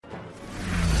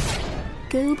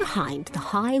go behind the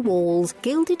high walls,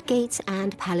 gilded gates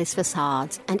and palace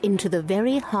facades and into the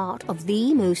very heart of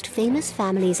the most famous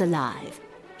families alive.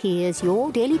 Here's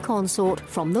your daily consort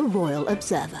from the Royal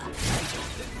Observer.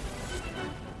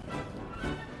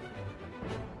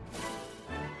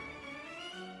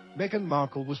 Meghan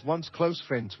Markle was once close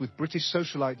friends with British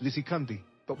socialite Lizzie Cundy,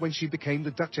 but when she became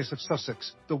the Duchess of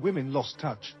Sussex, the women lost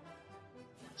touch.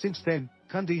 Since then,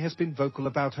 Cundy has been vocal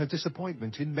about her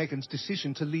disappointment in Meghan's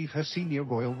decision to leave her senior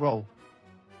royal role.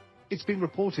 It's been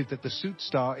reported that the Suits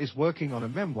star is working on a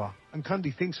memoir, and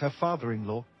Cundy thinks her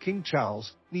father-in-law, King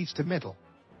Charles, needs to meddle.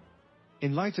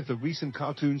 In light of the recent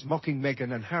cartoons mocking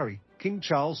Meghan and Harry, King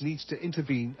Charles needs to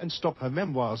intervene and stop her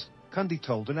memoirs, Cundy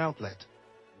told an outlet.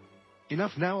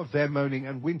 Enough now of their moaning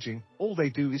and whinging, all they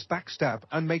do is backstab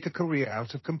and make a career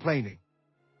out of complaining.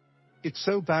 It's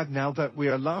so bad now that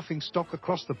we're a laughing stock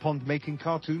across the pond making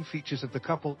cartoon features of the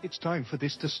couple. It's time for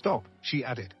this to stop, she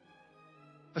added.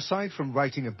 Aside from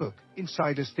writing a book,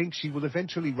 insiders think she will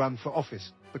eventually run for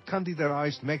office, but Cundy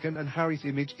theorized Meghan and Harry's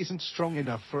image isn't strong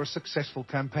enough for a successful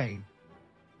campaign.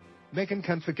 Meghan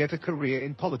can forget a career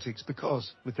in politics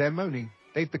because, with their moaning,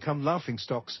 they've become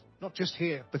laughingstocks, not just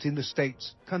here but in the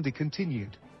States, Cundy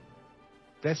continued.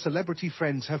 Their celebrity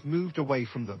friends have moved away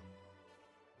from them.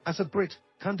 As a Brit,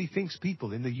 Cundy thinks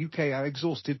people in the UK are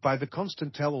exhausted by the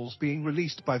constant tell-alls being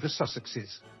released by the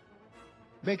Sussexes.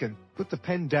 Meghan, put the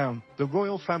pen down, the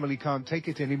royal family can't take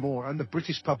it anymore and the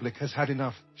British public has had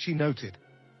enough, she noted.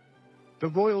 The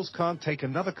royals can't take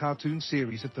another cartoon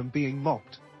series of them being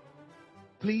mocked.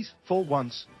 Please, for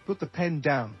once, put the pen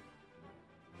down.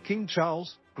 King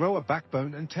Charles, grow a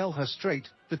backbone and tell her straight,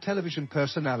 the television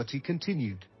personality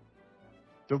continued.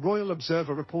 The Royal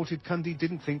Observer reported Cundy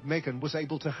didn't think Meghan was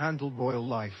able to handle royal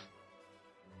life.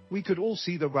 We could all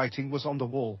see the writing was on the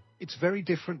wall. It's very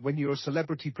different when you're a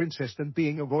celebrity princess than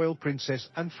being a royal princess,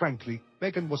 and frankly,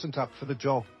 Meghan wasn't up for the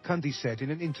job, Cundy said in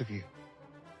an interview.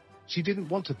 She didn't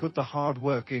want to put the hard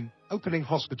work in, opening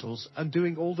hospitals and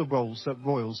doing all the roles that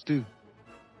royals do.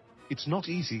 It's not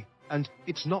easy, and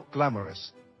it's not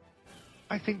glamorous.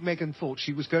 I think Meghan thought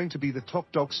she was going to be the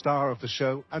top dog star of the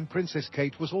show and Princess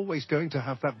Kate was always going to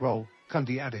have that role,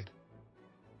 Cundy added.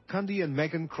 Cundy and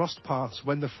Meghan crossed paths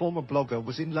when the former blogger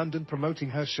was in London promoting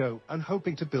her show and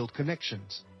hoping to build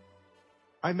connections.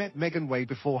 I met Meghan way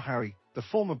before Harry, the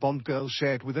former Bond girl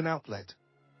shared with an outlet.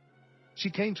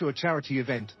 She came to a charity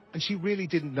event, and she really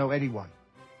didn't know anyone.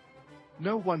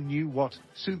 No one knew what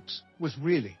Suits was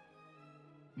really.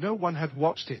 No one had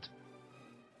watched it.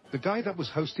 The guy that was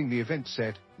hosting the event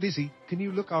said, "Lizzie, can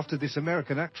you look after this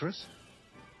American actress?"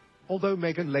 Although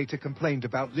Meghan later complained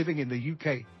about living in the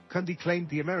UK, Cundy claimed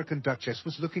the American Duchess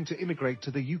was looking to immigrate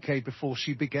to the UK before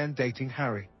she began dating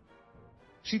Harry.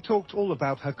 She talked all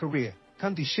about her career,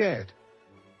 Cundy shared.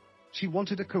 She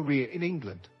wanted a career in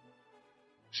England.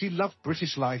 She loved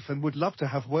British life and would love to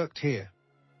have worked here.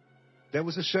 There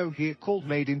was a show here called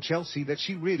Made in Chelsea that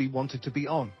she really wanted to be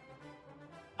on.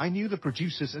 I knew the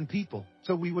producers and people,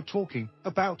 so we were talking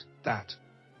about that.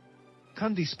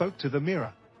 Cundy spoke to the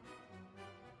Mirror.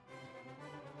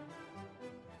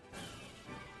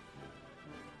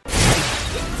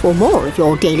 For more of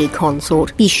your daily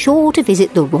consort, be sure to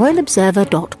visit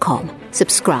theroyalobserver.com.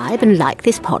 Subscribe and like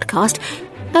this podcast.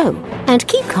 Oh, and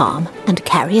keep calm and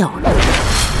carry on.